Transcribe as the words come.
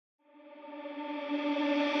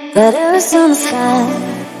Letters on the sky,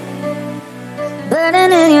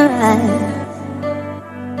 burning in your eyes.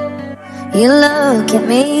 You look at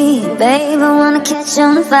me, babe, I wanna catch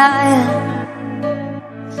on fire.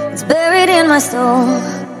 It's buried in my soul,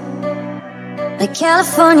 like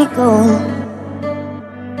California gold.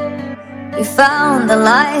 You found the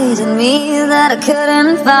light in me that I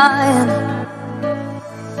couldn't find.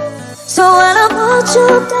 So when I'm all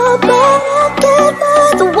choked up and I can't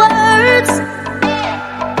find the